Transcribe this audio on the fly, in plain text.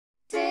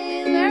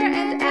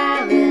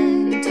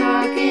Alan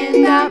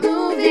talking about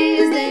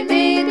movies. They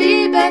may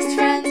be best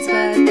friends,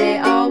 but they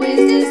always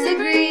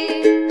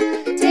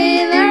disagree.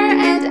 Taylor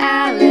and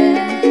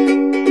Alan,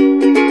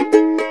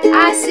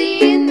 I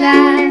seen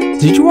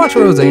that. Did you watch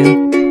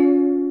Roseanne?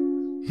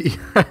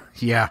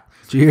 Yeah.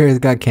 Did you hear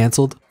it got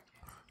canceled?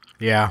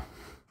 Yeah.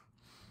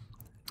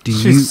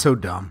 She's so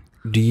dumb.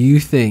 Do you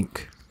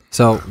think...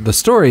 So the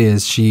story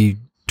is she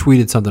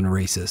tweeted something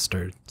racist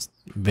or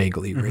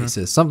vaguely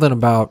racist. Something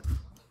about...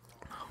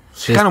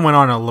 She kind of went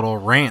on a little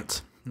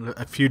rant.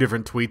 A few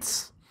different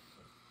tweets.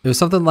 It was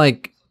something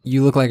like,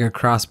 you look like a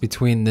cross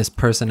between this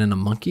person and a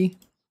monkey,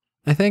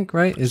 I think,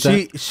 right?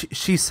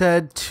 She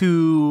said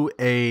to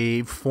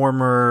a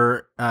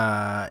former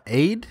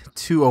aide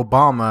to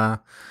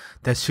Obama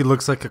that she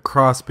looks like a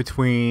cross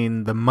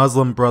between the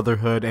Muslim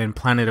Brotherhood and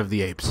Planet of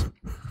the Apes.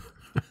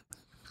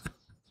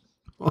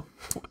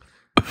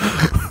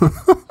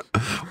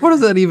 What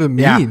does that even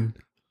mean?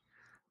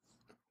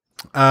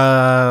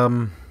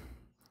 I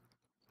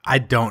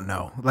don't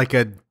know. Like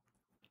a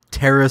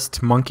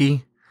terrorist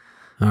monkey.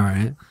 All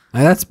right.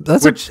 That's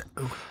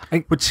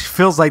which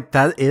feels like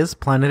that is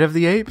Planet of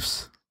the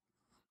Apes.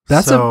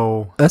 That's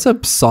a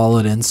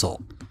solid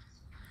insult.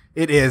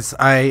 It is.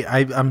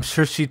 I'm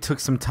sure she took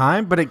some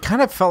time, but it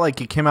kind of felt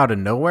like it came out of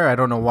nowhere. I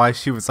don't know why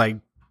she was like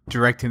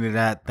directing it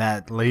at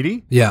that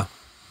lady. Yeah.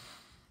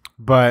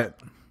 But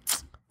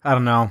I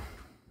don't know.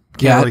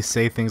 Can't really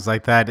say things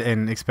like that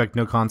and expect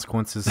no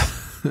consequences.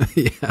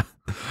 Yeah.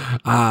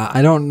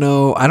 I don't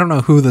know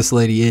who this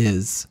lady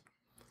is.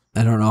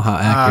 I don't know how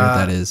accurate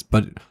that is,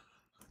 but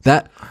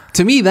that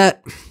to me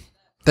that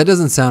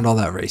doesn't sound all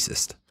that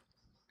racist.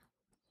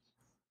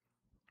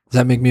 Does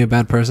that make me a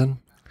bad person?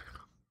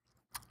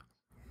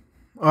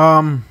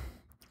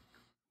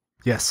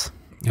 Yes.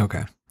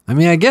 Okay. I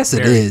mean, I guess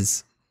it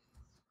is.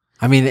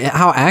 I mean,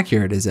 how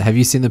accurate is it? Have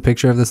you seen the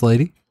picture of this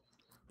lady?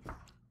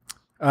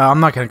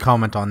 I'm not going to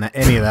comment on that,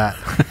 any of that.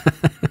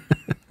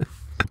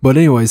 But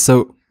anyway,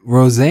 so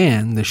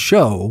Roseanne, the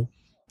show,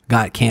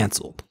 got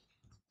canceled.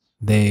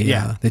 They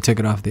took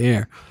it off the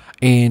air.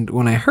 And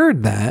when I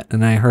heard that,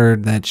 and I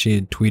heard that she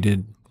had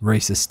tweeted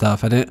racist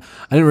stuff, I didn't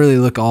really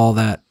look all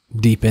that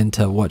deep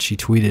into what she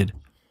tweeted.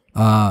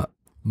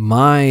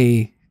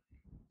 My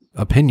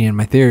opinion,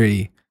 my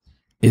theory,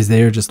 is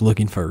they're just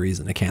looking for a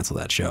reason to cancel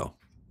that show.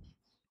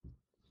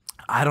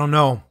 I don't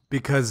know,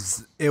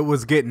 because it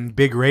was getting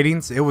big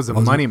ratings. It was a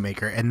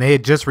moneymaker, and they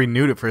had just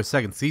renewed it for a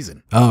second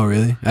season. Oh,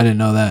 really? I didn't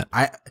know that.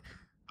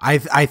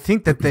 I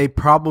think that they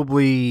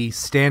probably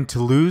stand to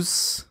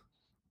lose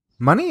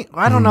money.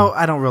 I don't know.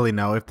 I don't really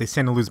know if they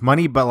stand to lose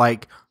money, but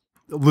like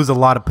lose a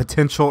lot of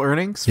potential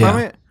earnings from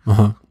it.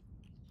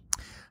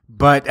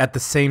 But at the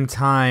same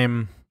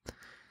time,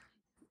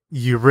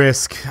 you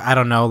risk, I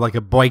don't know, like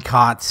a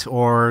boycott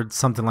or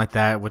something like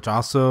that, which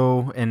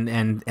also and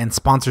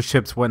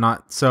sponsorships,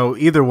 whatnot. So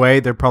either way,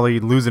 they're probably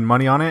losing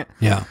money on it.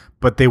 Yeah.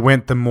 But they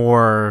went the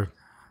more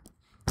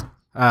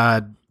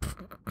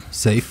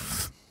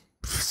safe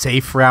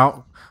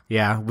route.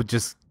 Yeah, with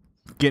just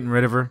getting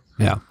rid of her.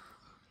 Yeah.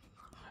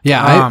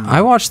 Yeah,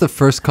 I watched the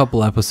first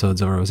couple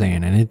episodes of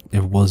Roseanne, and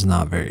it was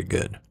not very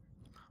good.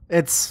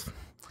 It's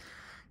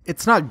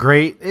not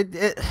great.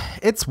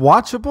 It's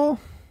watchable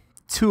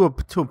to a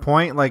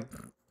point. Like,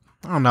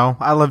 I don't know.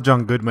 I love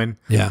John Goodman.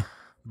 Yeah.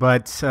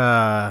 But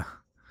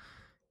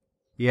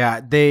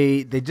yeah,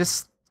 they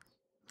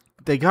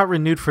got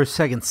renewed for a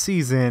second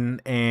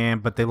season,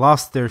 but they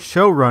lost their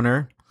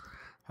showrunner.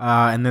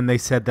 And then they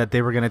said that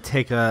they were going to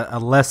take a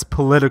less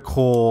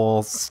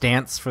political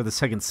stance for the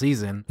second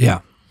season. Yeah.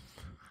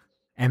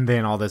 And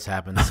then all this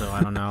happened, so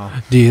I don't know.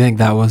 Do you think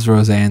that was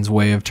Roseanne's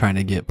way of trying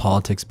to get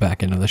politics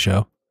back into the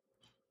show?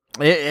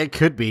 It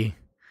could be.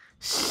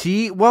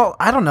 Well,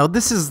 I don't know.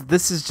 This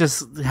is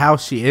just how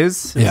she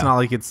is. It's not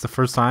like it's the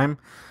first time.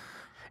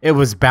 It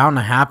was bound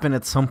to happen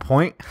at some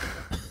point.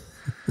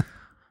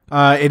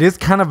 It is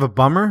kind of a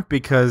bummer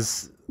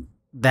because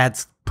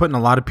that's putting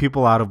a lot of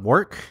people out of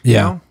work. You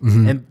know?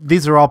 And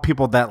these are all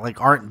people that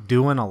like aren't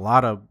doing a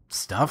lot of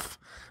stuff.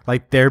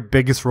 Like their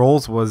biggest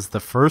roles was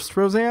the first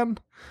Roseanne.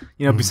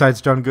 You know,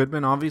 besides John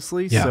Goodman,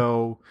 obviously. Yeah.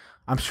 So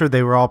I'm sure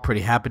they were all pretty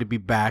happy to be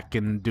back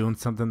and doing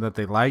something that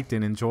they liked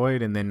and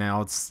enjoyed. And then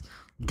now it's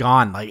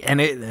gone. Like,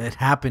 and it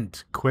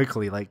happened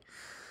quickly. Like,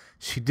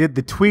 she did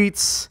the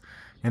tweets,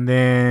 and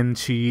then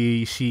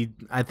she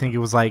I think it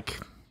was like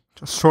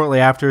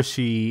shortly after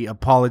she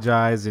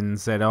apologized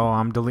and said, "Oh,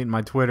 I'm deleting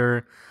my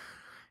Twitter."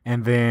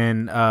 And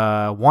then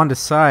Wanda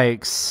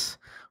Sykes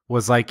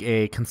was like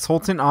a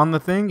consultant on the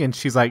thing, and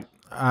she's like,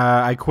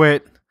 "I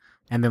quit."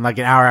 And then like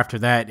an hour after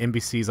that,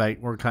 NBC's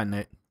like, "We're cutting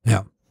it."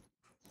 Yeah,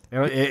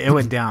 it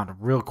went down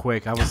real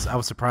quick. I was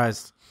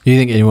surprised. Do you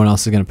think anyone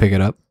else is gonna pick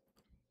it up?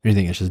 Or do you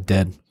think it's just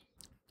dead?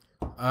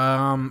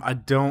 I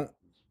don't.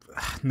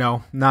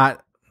 No,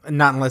 not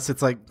unless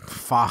it's like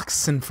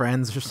Fox and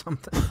Friends or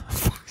something.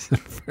 Fox and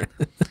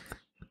Friends.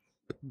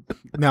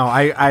 No,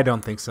 I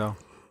don't think so.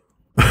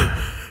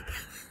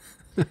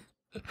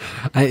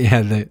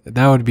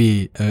 That would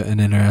be an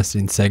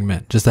interesting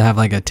segment, just to have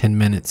like a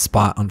 10-minute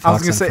spot on Fox. I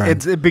was gonna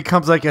say it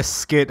becomes like a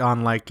skit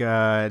on like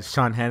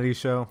Sean Hannity's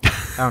show.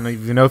 I don't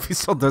even know if he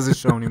still does his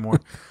show anymore.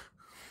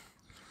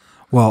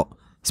 Well,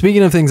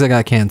 speaking of things that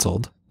got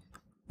canceled,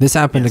 this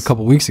happened a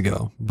couple weeks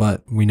ago,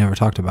 but we never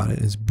talked about it.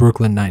 It's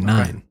Brooklyn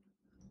Nine-Nine. Okay.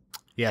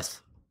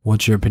 Yes.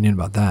 What's your opinion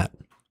about that?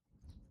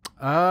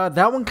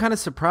 That one kind of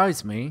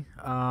surprised me.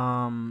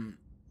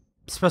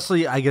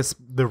 Especially, I guess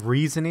the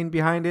reasoning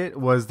behind it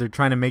was they're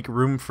trying to make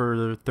room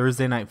for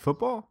Thursday Night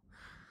Football.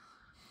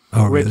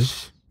 Oh, really?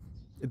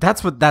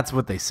 That's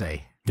what they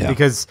say. Yeah.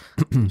 Because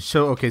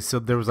so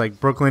there was like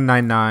Brooklyn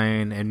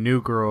Nine-Nine and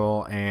New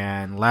Girl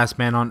and Last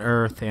Man on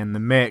Earth and The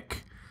Mick.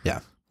 Yeah.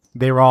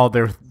 They were all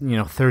their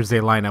Thursday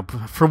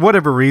lineup. For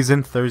whatever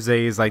reason,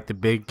 Thursday is like the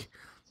big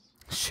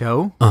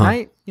show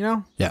night.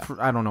 Yeah.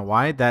 I don't know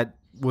why that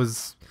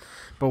was,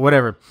 but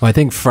whatever. Well, I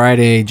think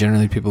Friday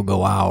generally people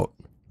go out.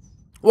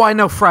 Well, I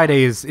know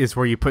Friday is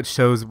where you put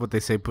shows. What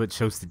they say, put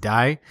shows to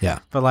die. Yeah.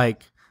 But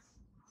like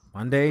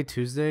Monday,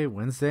 Tuesday,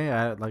 Wednesday,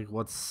 I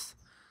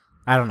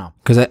don't know.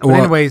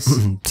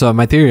 Anyways, so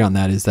my theory on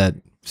that is that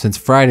since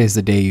Friday is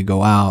the day you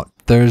go out,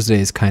 Thursday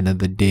is kind of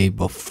the day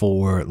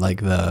before,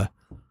 like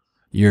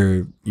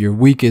your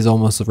week is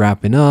almost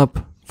wrapping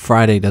up.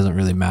 Friday doesn't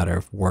really matter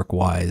if work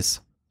wise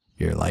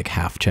you're like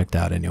half checked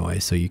out anyway,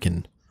 so you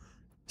can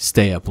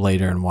stay up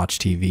later and watch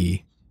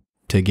TV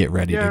to get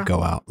ready to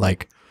go out.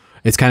 Like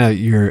it's kind of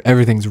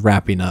everything's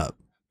wrapping up,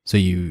 so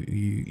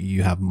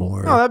you have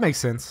more. Oh, that makes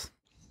sense.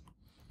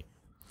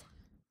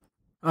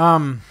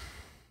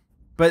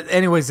 But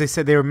anyways, they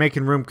said they were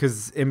making room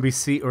because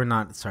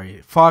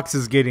Fox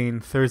is getting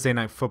Thursday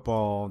Night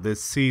Football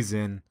this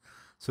season,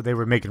 so they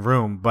were making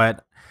room.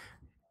 But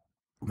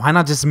why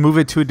not just move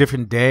it to a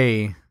different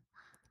day?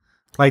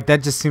 Like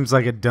that just seems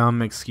like a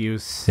dumb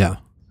excuse. Yeah.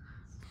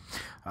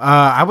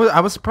 I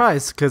was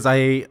surprised because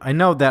I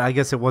know that I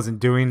guess it wasn't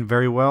doing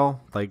very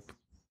well, like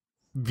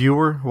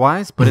viewer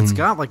wise, but it's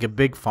got like a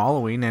big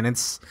following, and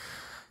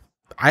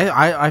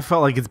I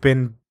felt like it's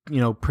been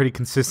pretty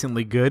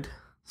consistently good.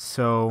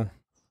 So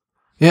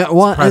yeah,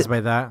 well, surprised by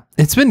that.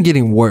 It's been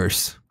getting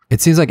worse. It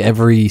seems like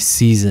every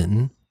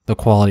season the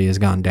quality has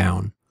gone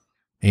down.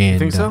 And you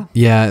think so?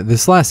 Yeah,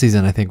 this last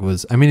season I think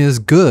was. I mean, it was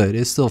good.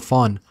 It's still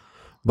fun,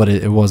 but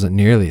it wasn't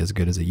nearly as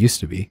good as it used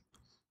to be.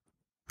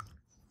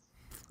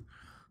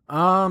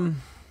 There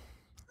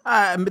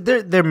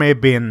may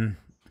have been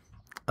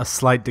a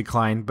slight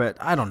decline, but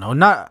I don't know.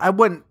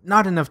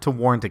 Not enough to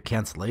warrant a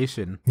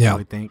cancellation. Yeah, I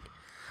would think.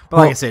 But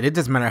like I said, it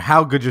doesn't matter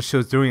how good your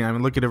show's doing. I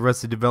mean, look at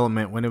Arrested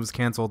Development when it was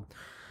canceled.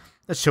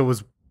 That show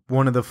was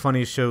one of the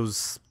funniest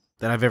shows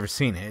that I've ever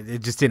seen.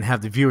 It just didn't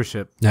have the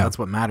viewership. Yeah. That's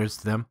what matters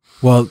to them.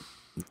 Well,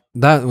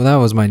 that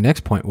was my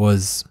next point.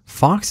 Was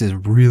Fox is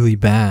really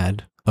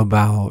bad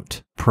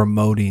about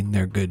promoting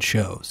their good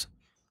shows.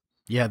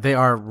 Yeah, they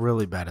are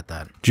really bad at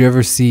that. Did you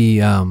ever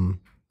see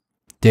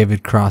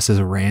David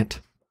Cross's rant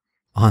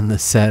on the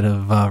set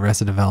of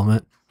Arrested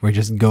Development, where he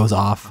just goes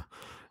off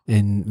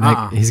and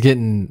I think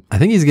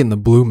he's getting the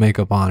blue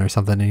makeup on or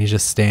something, and he's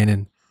just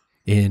standing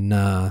in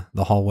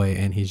the hallway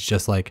and he's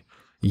just like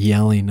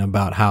yelling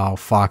about how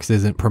Fox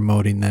isn't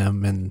promoting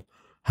them and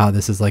how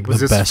this is like the best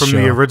show. Was this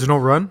from the original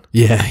run?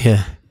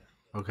 Yeah.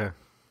 Okay.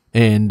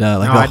 And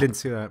I didn't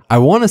see that. I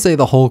want to say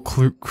the whole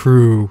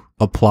crew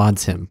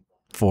applauds him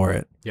for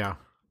it. Yeah.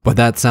 But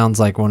that sounds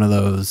like one of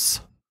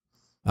those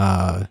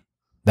that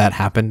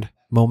happened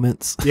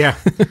moments. Yeah.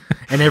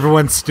 And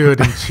everyone stood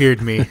and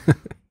cheered me.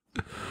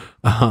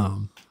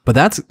 But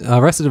that's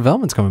Arrested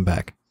Development's coming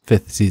back,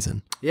 5th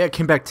season. Yeah, it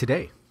came back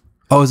today.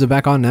 Oh, is it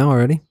back on now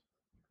already?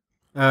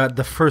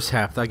 The first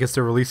half. I guess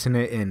they're releasing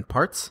it in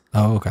parts.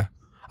 Oh, okay.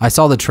 I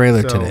saw the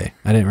trailer today.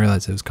 I didn't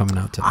realize it was coming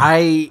out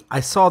today. I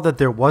saw that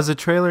there was a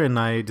trailer and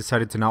I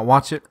decided to not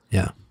watch it.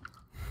 Yeah.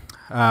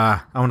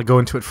 I want to go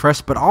into it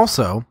fresh, but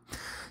also,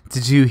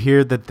 did you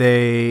hear that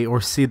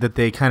see that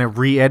they kind of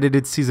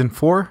re-edited season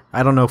 4?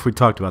 I don't know if we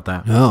talked about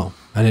that. No,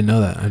 I didn't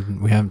know that.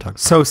 We haven't talked about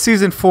So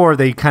season 4,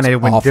 they kind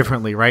of went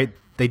differently, right?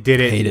 They did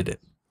it. Hated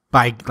it.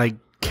 By like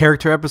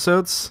character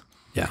episodes.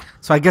 Yeah.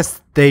 So I guess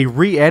they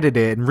re-edited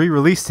it and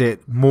re-released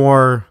it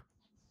more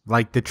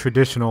like the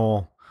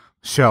traditional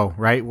show,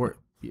 right?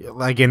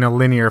 Like in a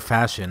linear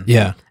fashion.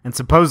 Yeah. And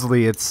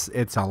supposedly it's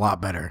a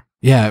lot better.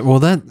 Yeah. Well,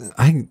 that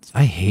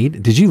I hate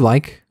it. Did you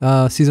like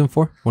season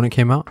 4 when it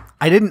came out?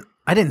 I didn't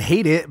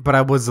hate it, but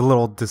I was a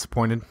little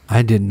disappointed.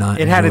 I did not.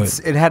 It had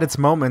its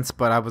moments,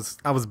 but I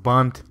was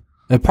bummed.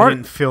 I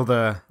didn't feel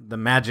the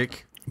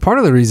magic. Part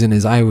of the reason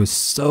is I was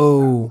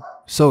so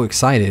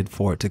excited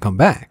for it to come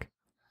back.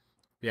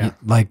 Yeah.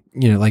 Like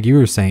you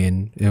were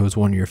saying, it was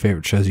one of your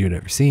favorite shows you had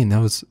ever seen.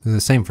 That was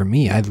the same for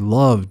me. I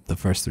loved the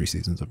first 3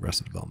 seasons of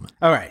Arrested Development.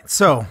 All right.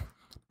 So,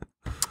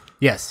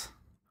 yes.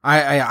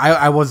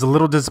 I was a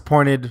little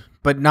disappointed,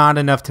 but not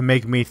enough to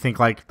make me think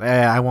like,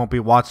 I won't be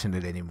watching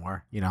it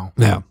anymore,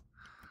 Yeah.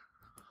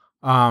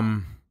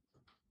 And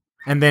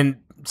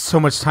then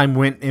so much time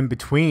went in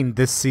between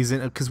this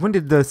season, because when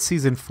did the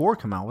season 4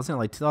 come out? Wasn't it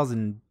like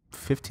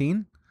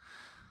 2015?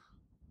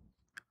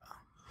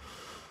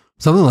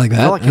 Something like that.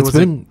 I feel like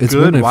it's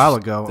been a while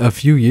ago. A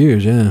few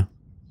years, yeah.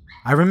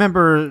 I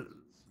remember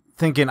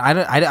thinking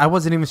I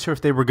wasn't even sure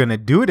if they were going to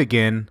do it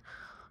again,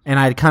 and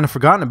I'd kind of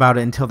forgotten about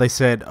it until they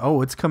said,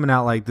 "Oh, it's coming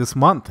out like this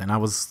month," and I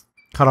was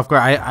caught off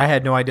guard. I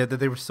had no idea that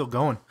they were still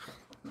going.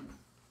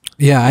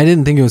 Yeah, I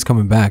didn't think it was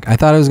coming back. I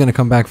thought it was going to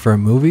come back for a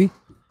movie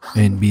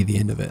and be the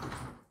end of it.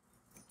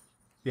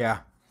 Yeah.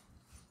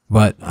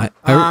 But go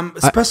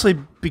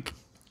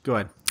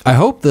ahead. I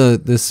hope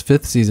this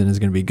 5th season is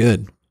going to be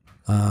good.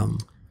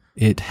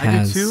 It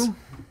has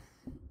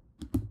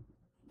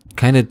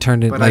kind of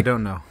turned it, but like, I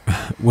don't know.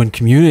 When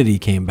Community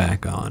came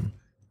back on,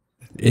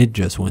 it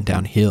just went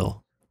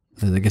downhill.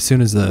 Like as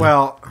soon as that's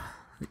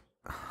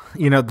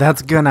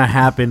gonna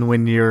happen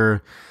when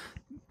your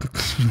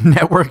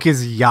network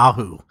is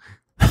Yahoo.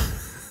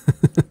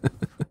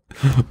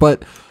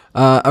 But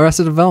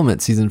Arrested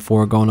Development season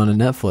 4 going on to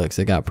Netflix,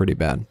 it got pretty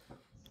bad.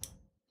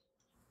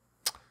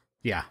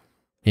 Yeah.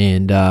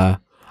 And I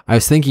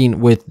was thinking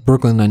with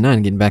Brooklyn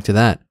Nine-Nine, getting back to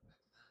that,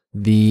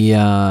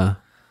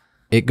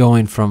 it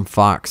going from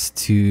Fox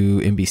to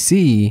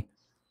NBC,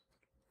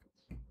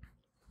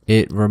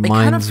 it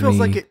reminds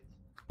me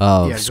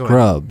of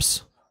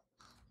Scrubs.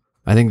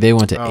 I think they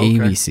went to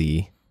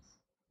ABC.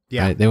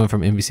 Yeah. Right? They went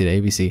from NBC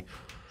to ABC,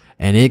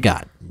 and it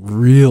got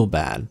real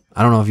bad.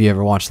 I don't know if you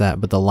ever watched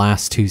that, but the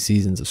last 2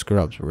 seasons of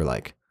Scrubs were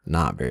like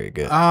not very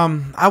good.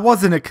 I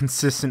wasn't a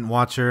consistent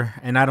watcher,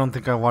 and I don't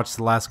think I watched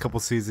the last couple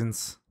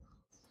seasons.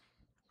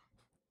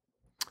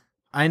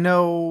 I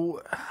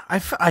know. I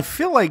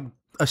feel like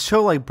a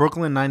show like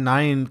Brooklyn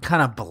Nine-Nine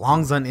kind of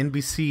belongs on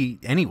NBC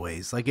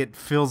anyways. Like, it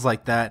feels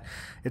like that.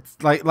 It's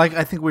like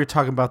I think we were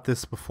talking about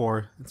this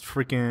before.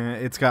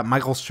 It's got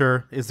Michael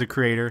Schur is the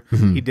creator.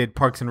 Mm-hmm. He did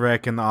Parks and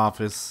Rec and The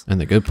Office. And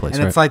The Good Place,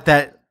 and it's like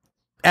that.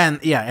 And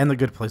The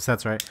Good Place,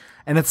 that's right.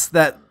 And it's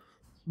that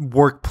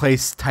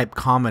workplace type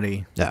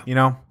comedy. Yeah. You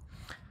know?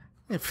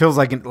 It feels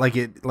like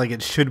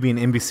it should be an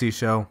NBC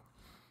show.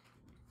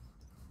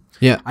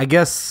 Yeah. I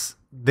guess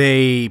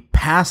they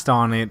passed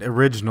on it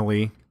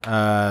originally,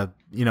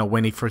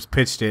 when he first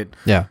pitched it.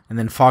 Yeah. And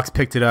then Fox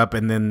picked it up,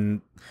 and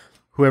then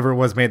whoever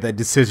made that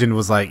decision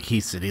was like,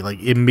 he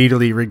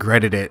immediately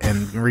regretted it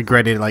and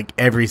regretted like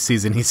every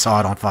season he saw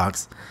it on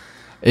Fox.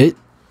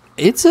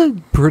 It's a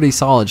pretty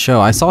solid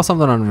show. I saw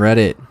something on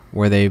Reddit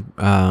where they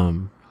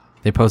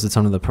posted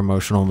some of the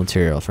promotional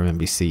material from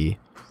NBC,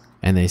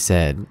 and they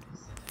said,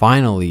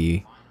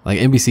 finally, like,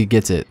 NBC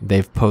gets it.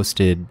 They've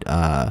posted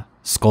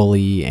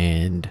Scully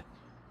and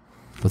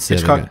what's the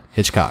other guy?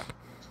 Hitchcock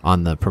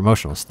on the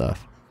promotional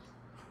stuff,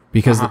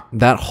 because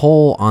that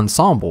whole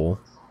ensemble,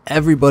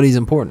 everybody's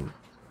important.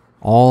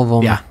 All of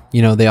them,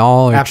 yeah. They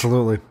all are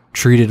absolutely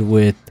treated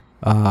with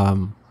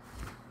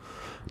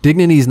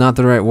dignity is not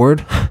the right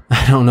word.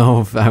 I don't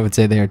know if I would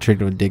say they are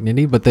treated with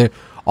dignity, but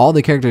all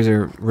the characters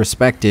are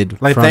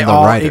respected, like, from they the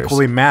all writers.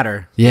 Equally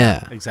matter.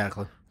 Yeah,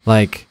 exactly.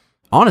 Like,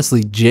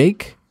 honestly,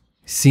 Jake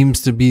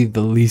seems to be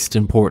the least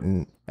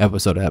important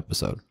episode to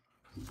episode.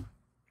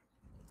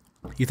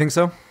 You think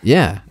so?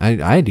 Yeah,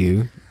 I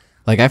do.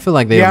 Like, I feel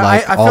like they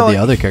like all the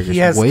other characters.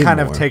 He has way kind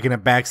more. of taken a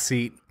back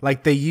seat.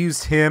 Like, they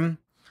used him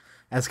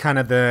as kind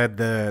of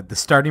the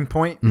starting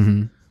point,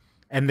 mm-hmm.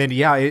 and then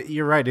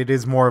you're right. It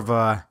is more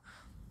of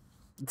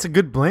it's a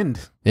good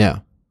blend. Yeah,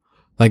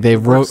 like they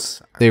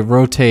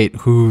rotate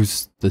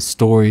whose the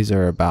stories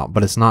are about,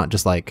 but it's not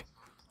just like,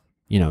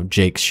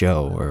 Jake's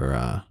show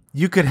or.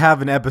 You could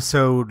have an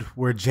episode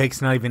where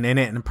Jake's not even in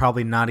it and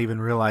probably not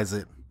even realize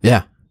it.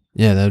 Yeah,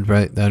 that'd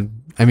right.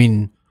 I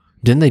mean,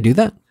 didn't they do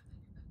that?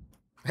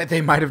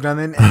 They might have done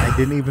it, and I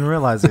didn't even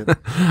realize it.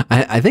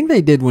 I think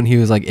they did when he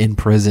was like in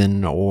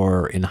prison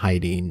or in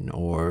hiding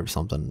or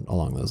something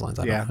along those lines.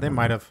 Yeah, they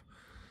might have.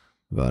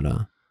 But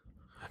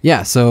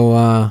yeah.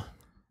 So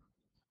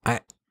I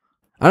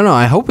don't know.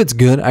 I hope it's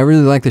good. I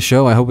really like the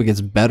show. I hope it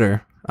gets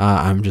better.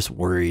 I'm just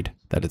worried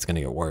that it's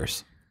gonna get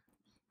worse.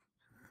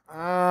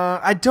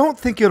 I don't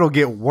think it'll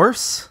get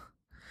worse.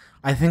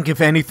 I think if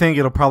anything,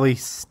 it'll probably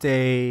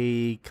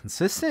stay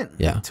consistent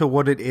to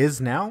what it is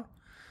now.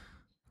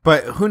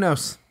 But who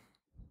knows?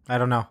 I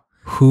don't know.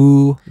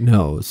 Who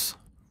knows?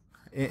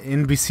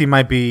 NBC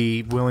might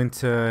be willing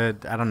to,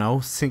 I don't know,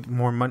 sink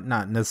more money,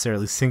 not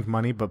necessarily sink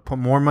money, but put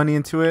more money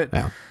into it.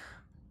 Yeah.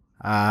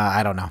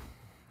 I don't know.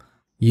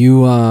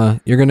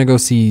 You're gonna go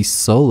see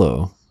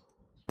Solo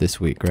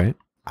this week, right?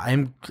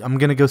 I'm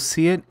gonna go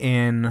see it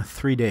in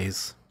 3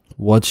 days.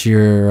 What's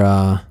your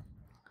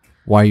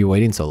why are you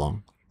waiting so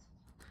long?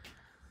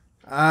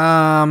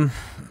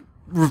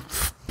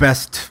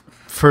 Best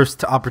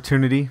first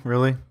opportunity,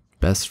 really.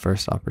 Best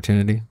first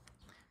opportunity.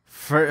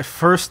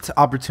 First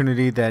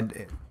opportunity that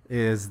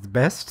is the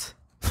best.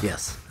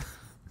 Yes.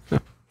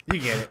 You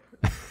get it.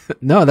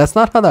 No, that's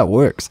not how that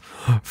works.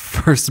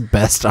 First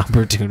best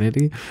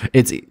opportunity.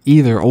 It's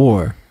either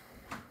or.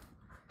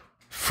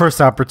 First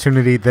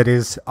opportunity that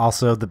is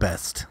also the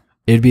best.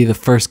 It'd be the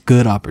first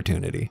good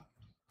opportunity.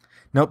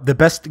 Nope, the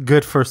best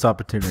good first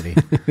opportunity.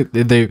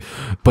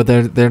 But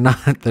they're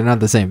not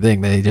the same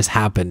thing. They just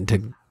happen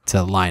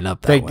to line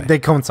up that way. They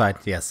coincide,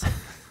 yes.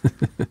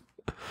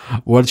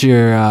 What's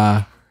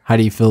your How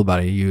do you feel about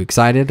it? Are you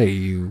excited?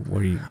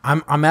 What are you?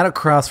 I'm at a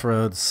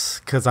crossroads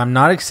because I'm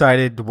not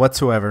excited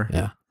whatsoever.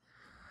 Yeah.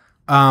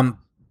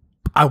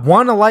 I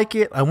want to like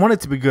it. I want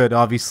it to be good,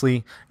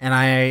 obviously, and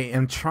I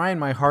am trying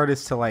my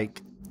hardest to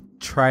like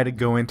try to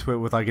go into it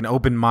with like an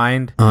open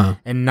mind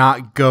and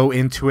not go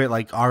into it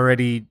like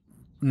already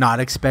not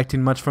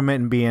expecting much from it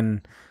and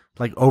being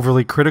like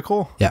overly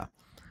critical. Yeah.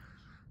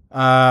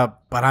 But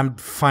I'm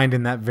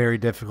finding that very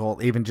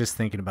difficult, even just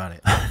thinking about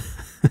it.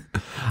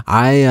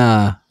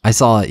 I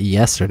saw it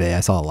yesterday. I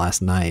saw it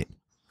last night,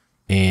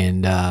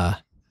 and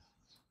I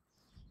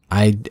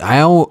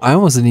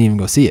almost didn't even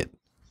go see it.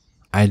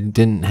 I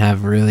didn't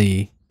have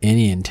really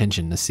any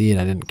intention to see it.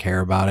 I didn't care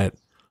about it.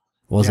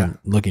 Wasn't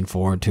looking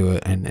forward to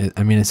it. And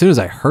I mean, as soon as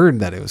I heard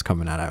that it was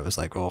coming out, I was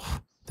like, "Oh,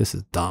 this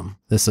is dumb.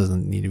 This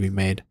doesn't need to be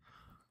made."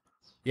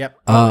 Yep,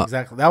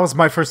 exactly. That was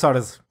my first thought: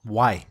 is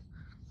why.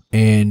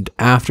 And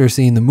after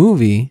seeing the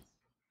movie,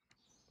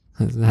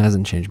 it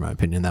hasn't changed my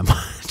opinion that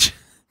much.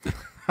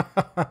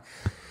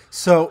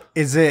 So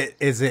is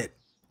it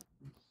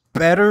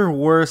better,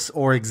 worse,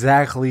 or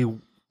exactly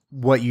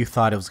what you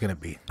thought it was going to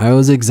be? I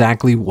was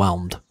exactly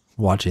whelmed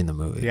watching the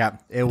movie. Yeah,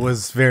 it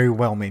was very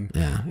whelming.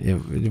 Yeah,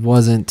 it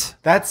wasn't.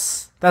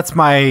 That's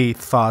my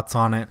thoughts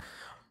on it.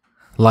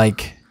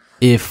 Like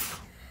if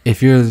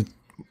you're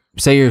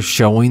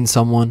showing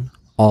someone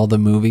all the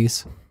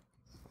movies,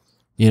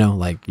 you know,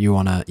 like you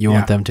want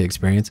them to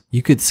experience,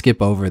 you could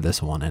skip over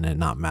this one and it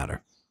not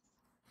matter.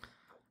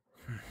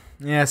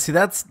 Yeah, see,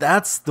 that's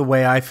the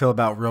way I feel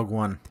about Rogue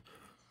One.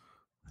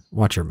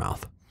 Watch your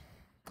mouth.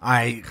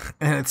 And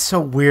it's so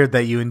weird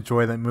that you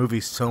enjoy that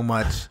movie so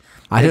much.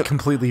 It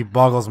completely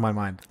boggles my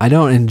mind. I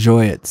don't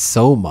enjoy it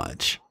so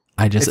much.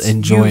 I just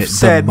enjoy it the most. You've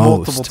said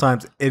multiple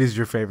times it is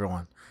your favorite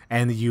one,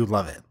 and you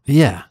love it.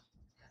 Yeah.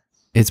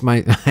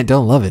 I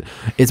don't love it.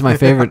 It's my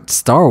favorite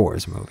Star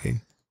Wars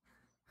movie.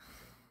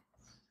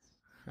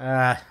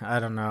 I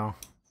don't know.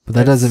 But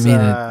that doesn't mean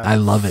I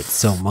love it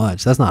so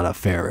much. That's not a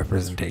fair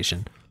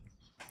representation.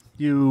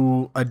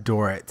 You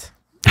adore it.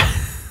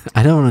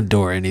 I don't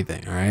adore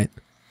anything, all right?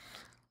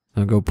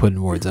 Don't go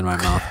putting words in my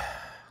mouth.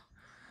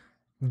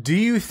 Do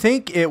you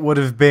think it would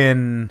have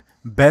been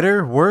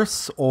better,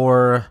 worse,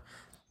 or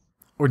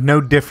no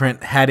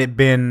different had it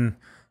been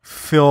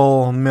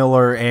Phil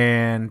Miller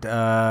and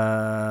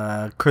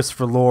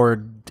Christopher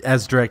Lord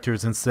as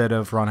directors instead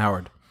of Ron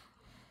Howard?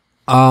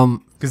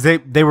 Because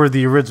they were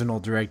the original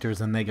directors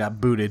and they got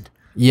booted.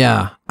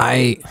 Yeah,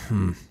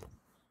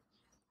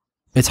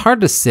 it's hard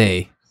to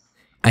say.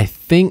 I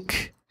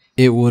think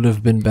it would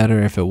have been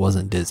better if it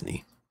wasn't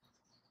Disney.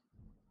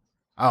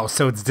 Oh,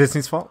 so it's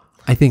Disney's fault?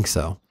 I think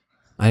so.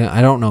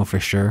 I don't know for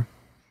sure,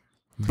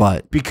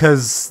 but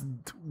because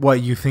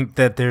what you think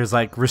that there's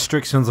like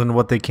restrictions on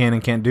what they can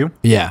and can't do?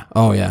 Yeah.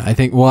 Oh, yeah. I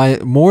think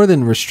more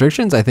than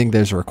restrictions, I think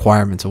there's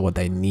requirements of what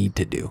they need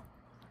to do.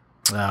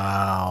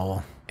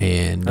 Oh,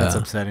 and that's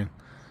upsetting.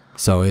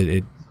 So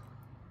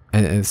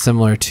it's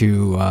similar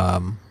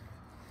to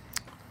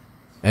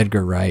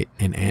Edgar Wright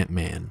in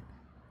Ant-Man,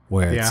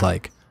 where it's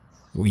like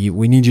we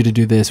need you to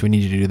do this, we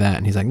need you to do that,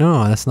 and he's like,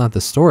 no, that's not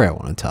the story I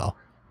want to tell,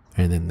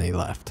 and then they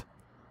left,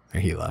 or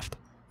he left.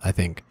 I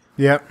think.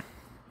 Yep.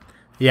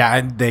 Yeah,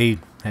 and they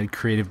had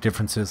creative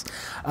differences.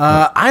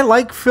 I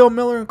like Phil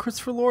Miller and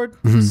Christopher Lord,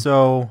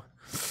 so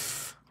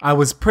I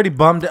was pretty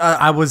bummed.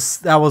 That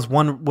was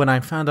one when I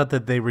found out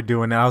that they were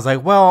doing it. I was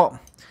like, well,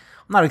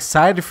 I'm not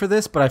excited for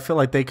this, but I feel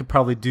like they could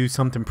probably do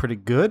something pretty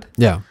good.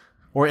 Yeah.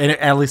 Or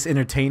at least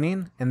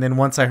entertaining. And then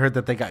once I heard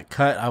that they got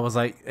cut, I was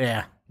like,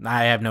 yeah,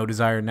 I have no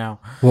desire now.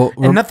 Well,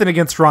 and nothing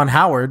against Ron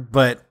Howard,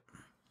 but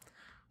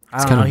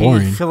it's kind of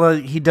boring. I feel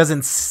like he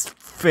doesn't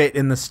fit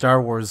in the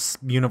Star Wars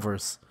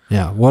universe.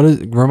 Yeah.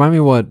 Remind me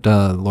what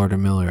Lord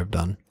and Miller have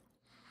done.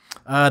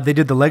 They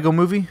did the Lego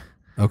movie.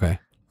 Okay.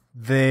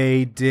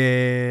 They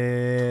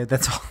did.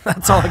 That's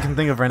all I can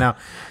think of right now.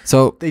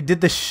 So they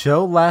did the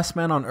show Last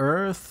Man on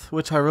Earth,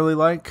 which I really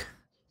liked.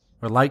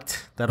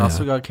 That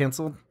also got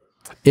canceled.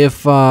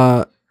 If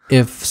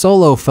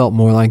Solo felt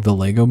more like the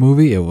Lego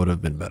movie, it would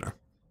have been better.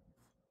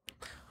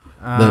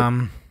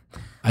 I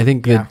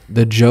think that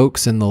the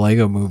jokes in the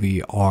Lego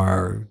movie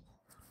are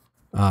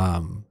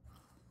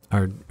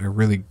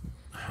really,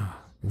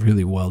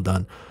 really well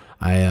done.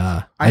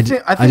 I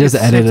think it's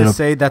safe to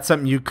say that's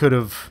something you could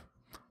have.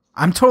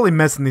 I'm totally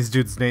messing these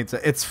dudes' names.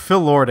 It's Phil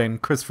Lord and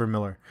Christopher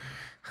Miller.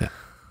 Yeah.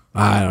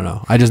 I don't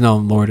know. I just know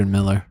Lord and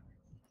Miller.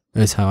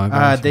 That's how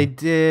I. They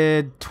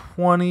did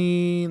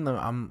 20.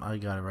 I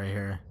got it right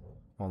here.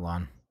 Hold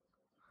on.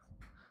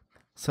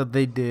 So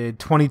they did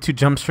 22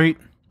 Jump Street.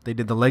 They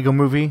did the Lego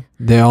movie.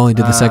 They only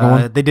did the second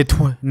one? They did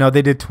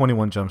they did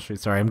 21 Jump Street.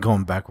 Sorry, I'm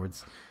going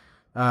backwards.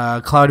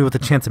 Cloudy with a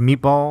Chance of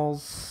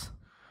Meatballs.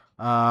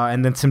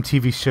 And then some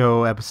TV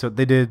show episode.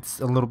 They did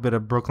a little bit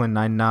of Brooklyn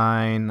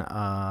Nine-Nine.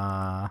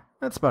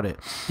 That's about it.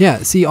 Yeah,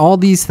 see, all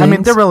these things. I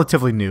mean, they're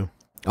relatively new.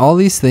 All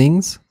these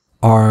things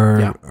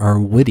are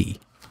witty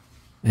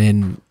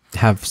and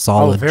have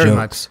solid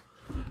jokes.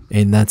 Much.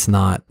 And that's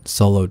not,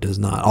 Solo does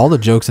not. All the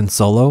jokes in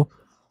Solo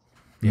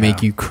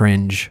make you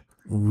cringe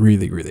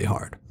really, really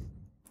hard.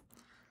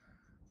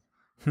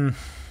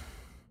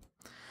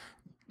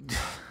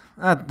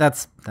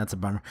 That's a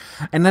bummer.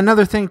 And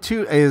another thing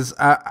too is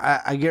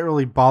I get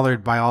really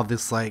bothered by all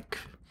this like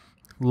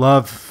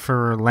love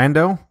for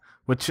Lando,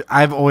 which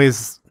I've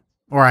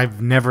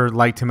never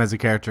liked him as a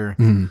character.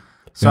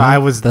 So I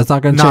was that's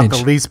not going to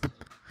change.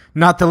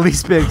 Not the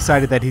least bit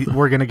excited that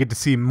we're going to get to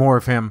see more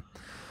of him.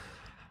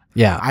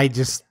 Yeah, I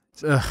just.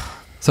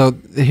 So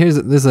this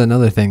is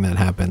another thing that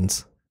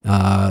happens.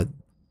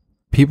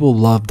 People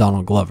love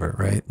Donald Glover,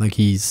 right? Like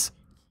he's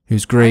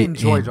great. I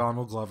enjoy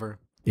Donald Glover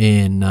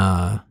in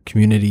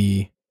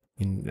Community,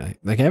 in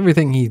like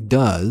everything he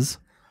does.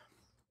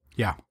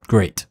 Yeah,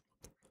 great.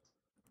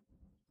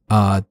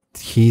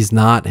 He's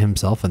not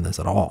himself in this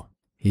at all.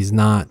 He's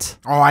not.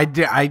 Oh, I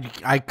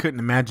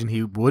couldn't imagine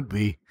he would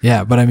be.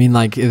 Yeah, but I mean,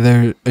 like,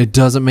 it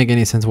doesn't make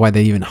any sense why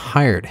they even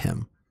hired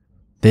him.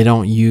 They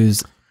don't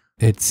use,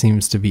 it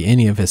seems to be,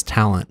 any of his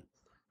talent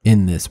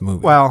in this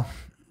movie. Well,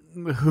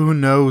 who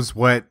knows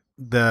what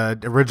the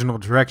original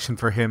direction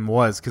for him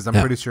was? Because I'm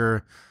pretty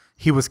sure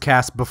he was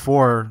cast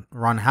before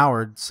Ron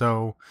Howard.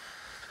 So,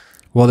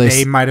 well,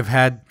 they might have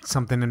had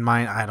something in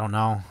mind. I don't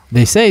know.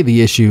 They say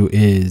the issue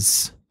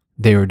is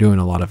they were doing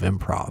a lot of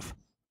improv.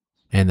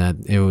 And that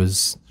it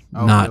was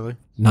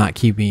not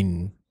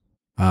keeping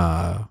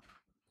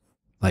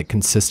like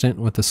consistent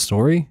with the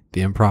story. The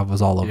improv was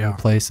all over the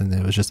place, and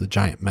it was just a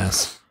giant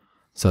mess.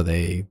 So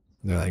they're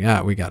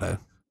like, we gotta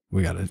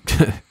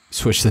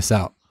switch this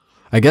out.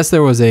 I guess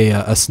there was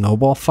a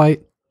snowball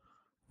fight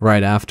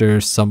right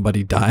after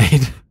somebody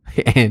died,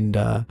 and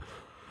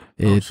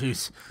it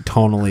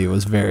tonally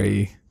was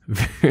very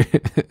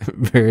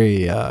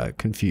very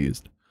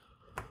confused.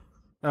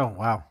 Oh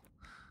wow!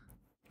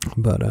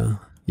 But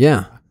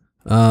yeah.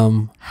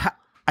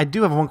 I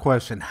do have one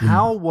question.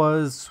 How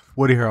was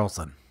Woody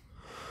Harrelson?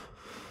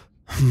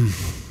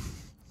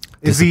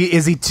 Is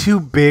he too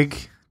big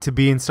to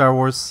be in Star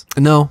Wars?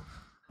 No,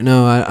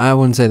 I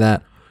wouldn't say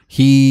that.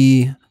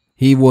 He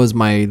was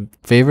my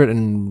favorite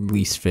and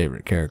least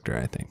favorite character,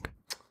 I think.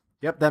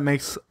 Yep, that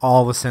makes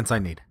all the sense I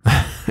need.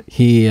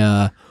 He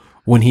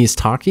when he's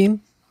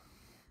talking,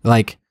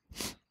 like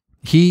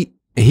he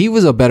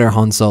was a better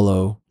Han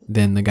Solo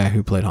than the guy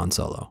who played Han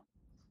Solo.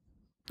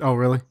 Oh,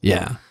 really?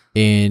 Yeah.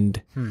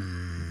 And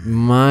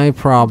my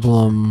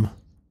problem,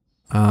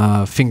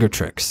 finger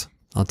tricks.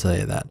 I'll tell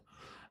you that.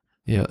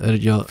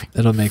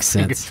 It'll make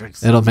sense.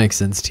 It'll make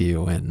sense to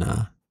you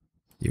when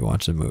you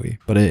watch the movie.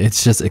 But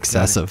it's just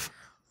excessive,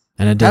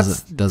 and it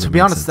doesn't. To be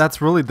honest, that's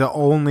really the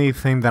only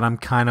thing that I'm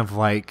kind of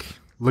like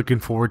looking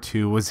forward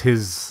to was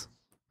his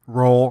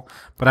role.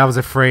 But I was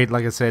afraid,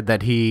 like I said,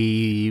 that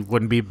he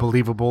wouldn't be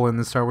believable in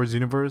the Star Wars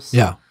universe.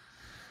 Yeah.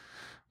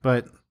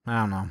 But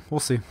I don't know.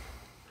 We'll see.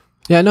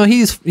 Yeah, no,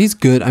 he's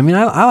good. I mean,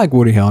 I like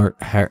Woody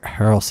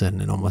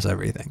Harrelson in almost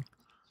everything.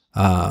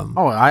 I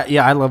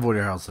love Woody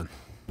Harrelson.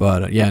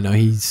 But yeah, no,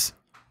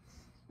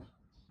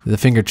 the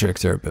finger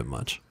tricks are a bit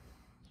much.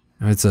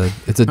 It's a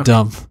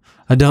dumb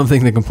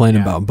thing to complain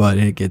about, but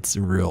it gets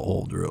real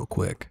old real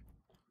quick.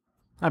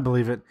 I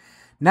believe it.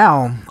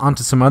 Now, on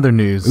to some other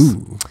news.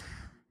 Ooh.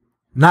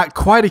 Not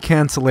quite a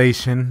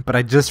cancellation, but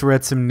I just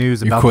read some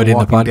news about The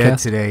Walking Dead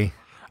today.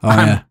 Oh,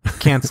 I'm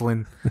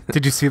canceling.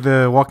 Did you see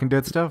the Walking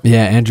Dead stuff?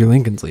 Yeah, Andrew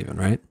Lincoln's leaving,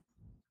 right?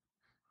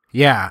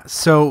 Yeah,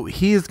 so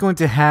he is going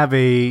to have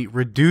a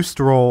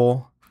reduced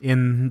role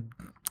in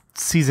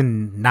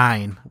season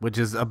 9, which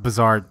is a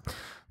bizarre.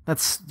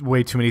 That's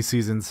way too many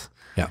seasons.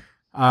 Yeah.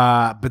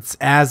 But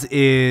as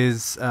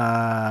is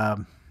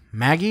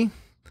Maggie,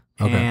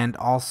 and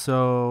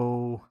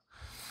also.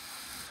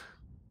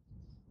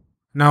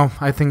 No,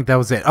 I think that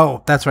was it.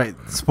 Oh, that's right.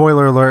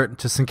 Spoiler alert,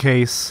 just in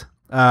case.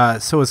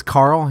 So is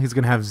Carl. He's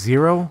going to have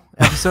 0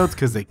 episodes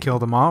because they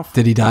killed him off.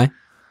 Did he die?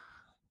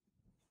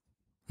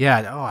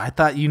 Yeah. Oh, I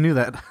thought you knew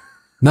that.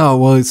 No,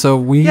 well, so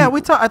we... Yeah,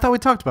 I thought we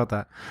talked about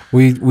that.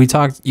 We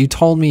talked... You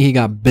told me he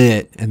got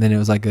bit, and then it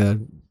was like a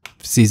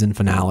season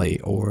finale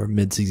or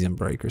mid-season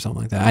break or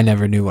something like that. I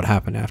never knew what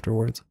happened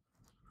afterwards.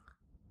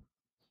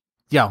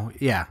 Yeah,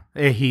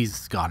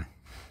 he's gone.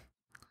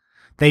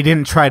 They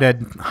didn't try to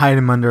hide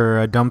him under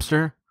a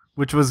dumpster,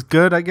 which was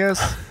good, I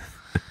guess.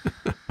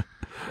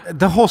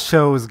 The whole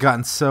show has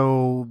gotten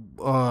so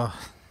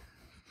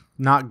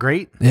not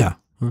great. Yeah.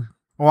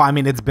 Well, I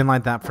mean, it's been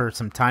like that for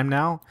some time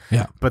now.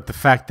 Yeah. But the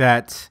fact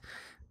that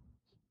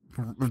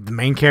the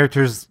main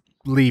character's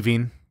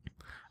leaving,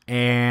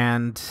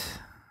 and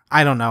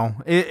I don't know,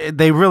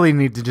 they really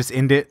need to just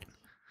end it.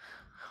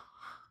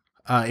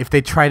 If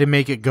they try to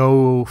make it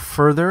go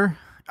further,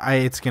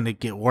 it's going to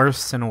get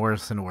worse and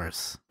worse and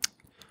worse.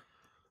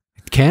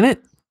 Can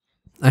it?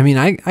 I mean,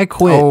 I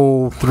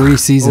quit 3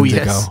 seasons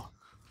ago,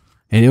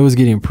 and it was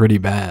getting pretty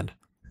bad.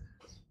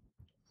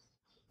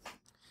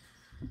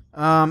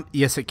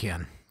 Yes, it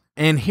can.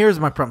 And here's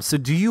my problem. So,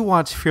 do you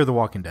watch Fear the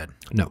Walking Dead?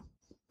 No.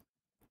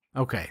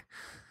 Okay.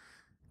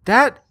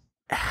 That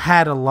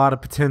had a lot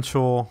of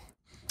potential,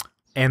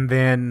 and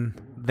then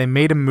they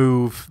made a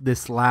move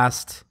this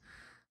last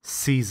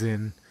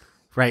season,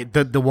 right?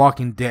 The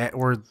Walking Dead,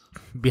 or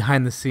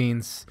behind the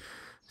scenes.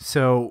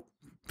 So,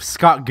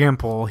 Scott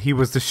Gimple, he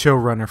was the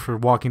showrunner for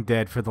Walking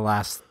Dead for the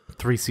last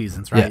 3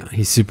 seasons, right? Yeah,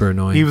 he's super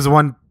annoying. He was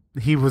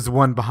the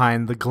one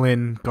behind the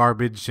Glenn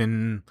garbage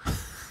and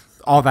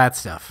all that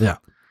stuff. Yeah.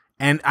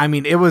 And I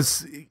mean, it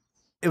was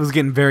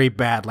getting very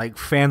bad. Like,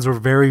 fans were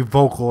very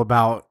vocal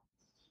about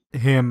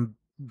him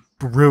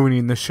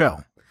ruining the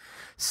show.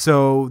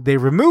 So they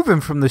remove him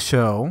from the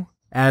show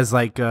as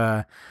like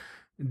a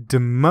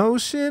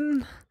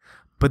demotion,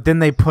 but then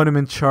they put him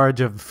in charge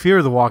of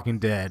Fear the Walking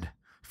Dead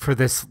for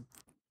this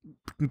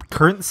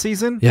current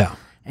season. Yeah.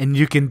 And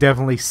you can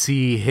definitely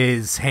see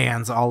his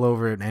hands all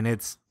over it, and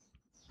it's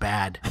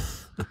bad.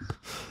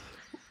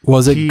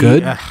 Was it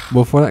good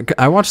before that?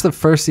 I watched the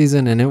first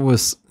season, and it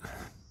was...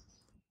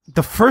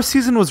 The first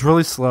season was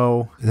really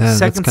slow. Yeah,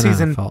 Second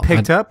season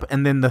picked up,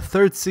 and then the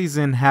third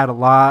season had a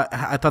lot.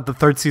 I thought the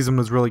third season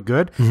was really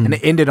good, and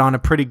it ended on a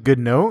pretty good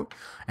note.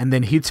 And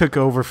then he took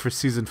over for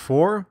season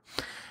 4,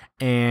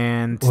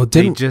 and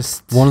they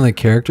just... one of the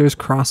characters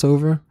cross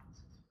over?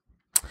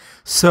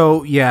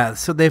 So, yeah.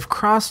 So they've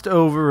crossed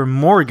over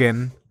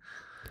Morgan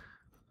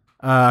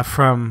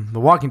from The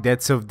Walking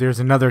Dead. So there's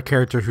another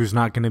character who's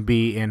not going to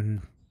be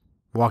in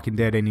Walking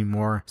Dead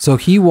anymore. So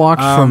he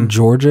walked from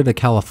Georgia to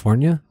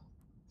California?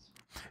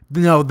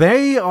 No,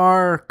 they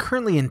are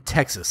currently in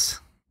Texas.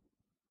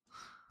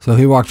 So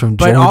he walked from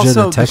Georgia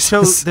to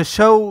Texas? The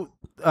show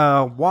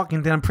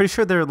Walking Dead, I'm pretty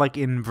sure they're like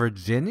in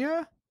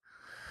Virginia,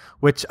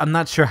 which I'm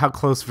not sure how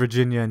close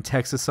Virginia and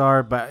Texas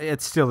are, but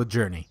it's still a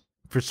journey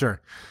for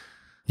sure.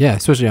 Yeah,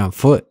 especially on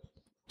foot.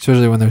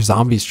 Especially when there's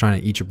zombies trying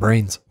to eat your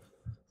brains.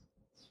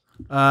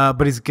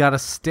 But he's got a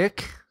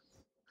stick,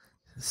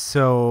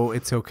 so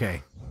it's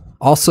okay.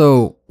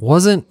 Also,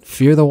 wasn't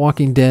Fear the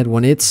Walking Dead,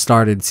 when it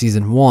started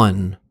season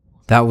 1,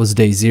 that was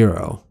day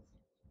 0.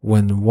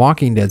 When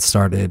Walking Dead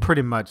started,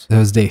 pretty much, that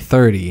was day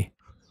 30.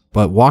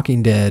 But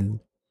Walking Dead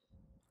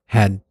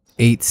had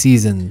 8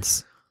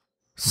 seasons.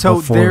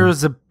 So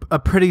there's a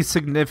pretty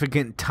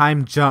significant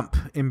time jump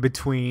in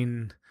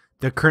between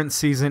the current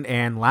season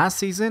and last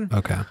season.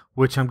 Okay.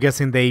 Which I'm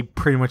guessing they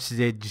pretty much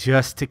did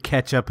just to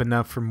catch up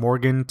enough for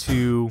Morgan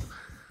to,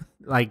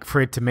 like,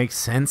 for it to make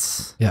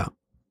sense. Yeah.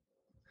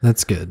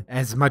 That's good.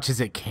 As much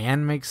as it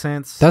can make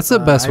sense. That's the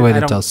best way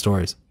to tell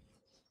stories.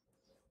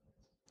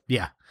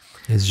 Yeah.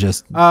 It's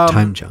just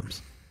time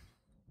jumps.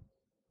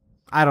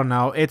 I don't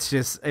know. It's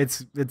just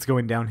it's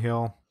going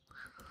downhill.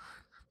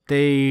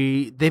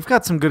 They've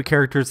got some good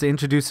characters. They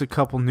introduced a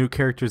couple new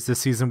characters this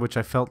season, which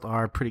I felt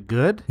are pretty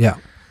good. Yeah.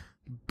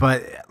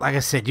 But like I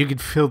said, you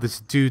could feel this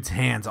dude's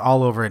hands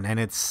all over it, and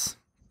it's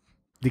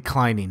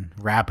declining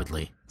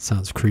rapidly.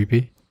 Sounds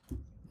creepy.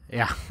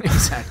 Yeah,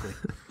 exactly.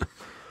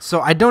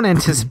 So I don't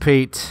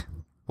anticipate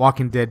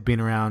Walking Dead being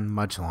around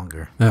much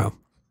longer. No.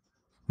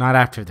 Not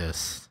after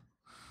this.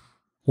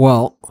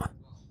 Well,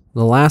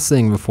 the last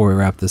thing before we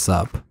wrap this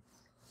up,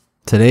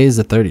 today is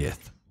the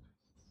 30th.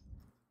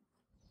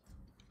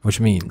 Which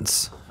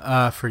means...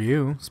 for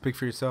you, speak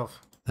for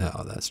yourself.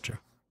 Oh, that's true.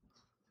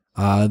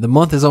 The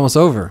month is almost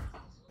over.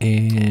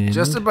 And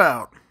just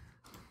about.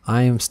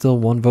 I am still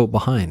 1 vote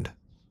behind.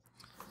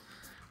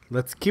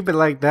 Let's keep it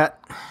like that.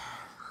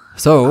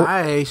 So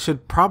I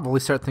should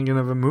probably start thinking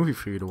of a movie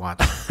for you to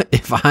watch.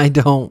 if I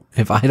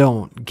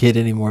don't get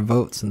any more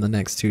votes in the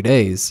next 2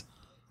 days,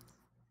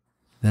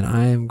 then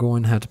I am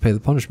going to have to pay the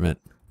punishment.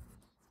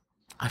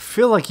 I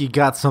feel like you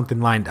got something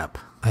lined up.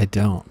 I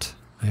don't.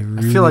 I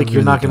feel like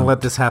you're not going to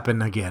let this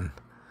happen again.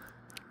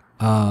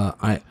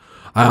 I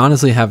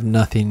honestly have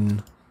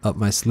nothing up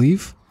my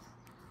sleeve.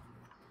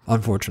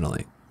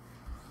 Unfortunately.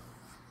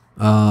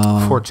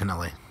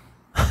 Fortunately.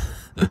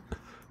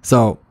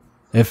 So,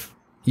 if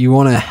you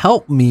want to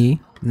help me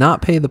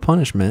not pay the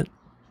punishment,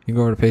 you can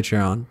go over to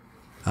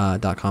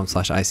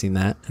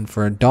patreon.com/icingthat. And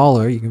for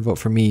 $1, you can vote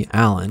for me,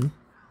 Alan.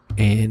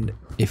 And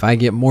if I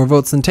get more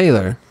votes than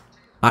Taylor,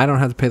 I don't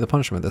have to pay the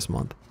punishment this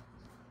month.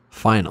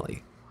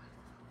 Finally.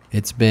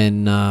 It's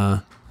been...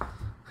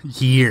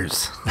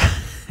 years.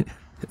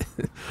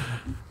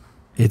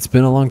 It's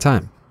been a long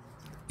time.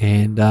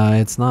 And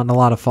it's not a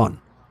lot of fun.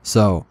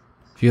 So,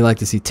 if you'd like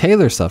to see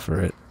Taylor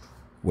suffer it,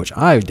 which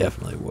I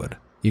definitely would,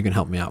 you can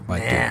help me out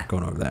by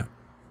going over there.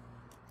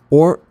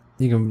 Or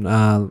you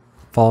can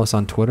follow us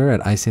on Twitter at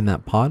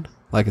icingthatpod,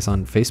 like us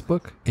on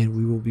Facebook, and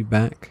we will be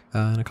back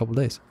in a couple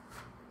days.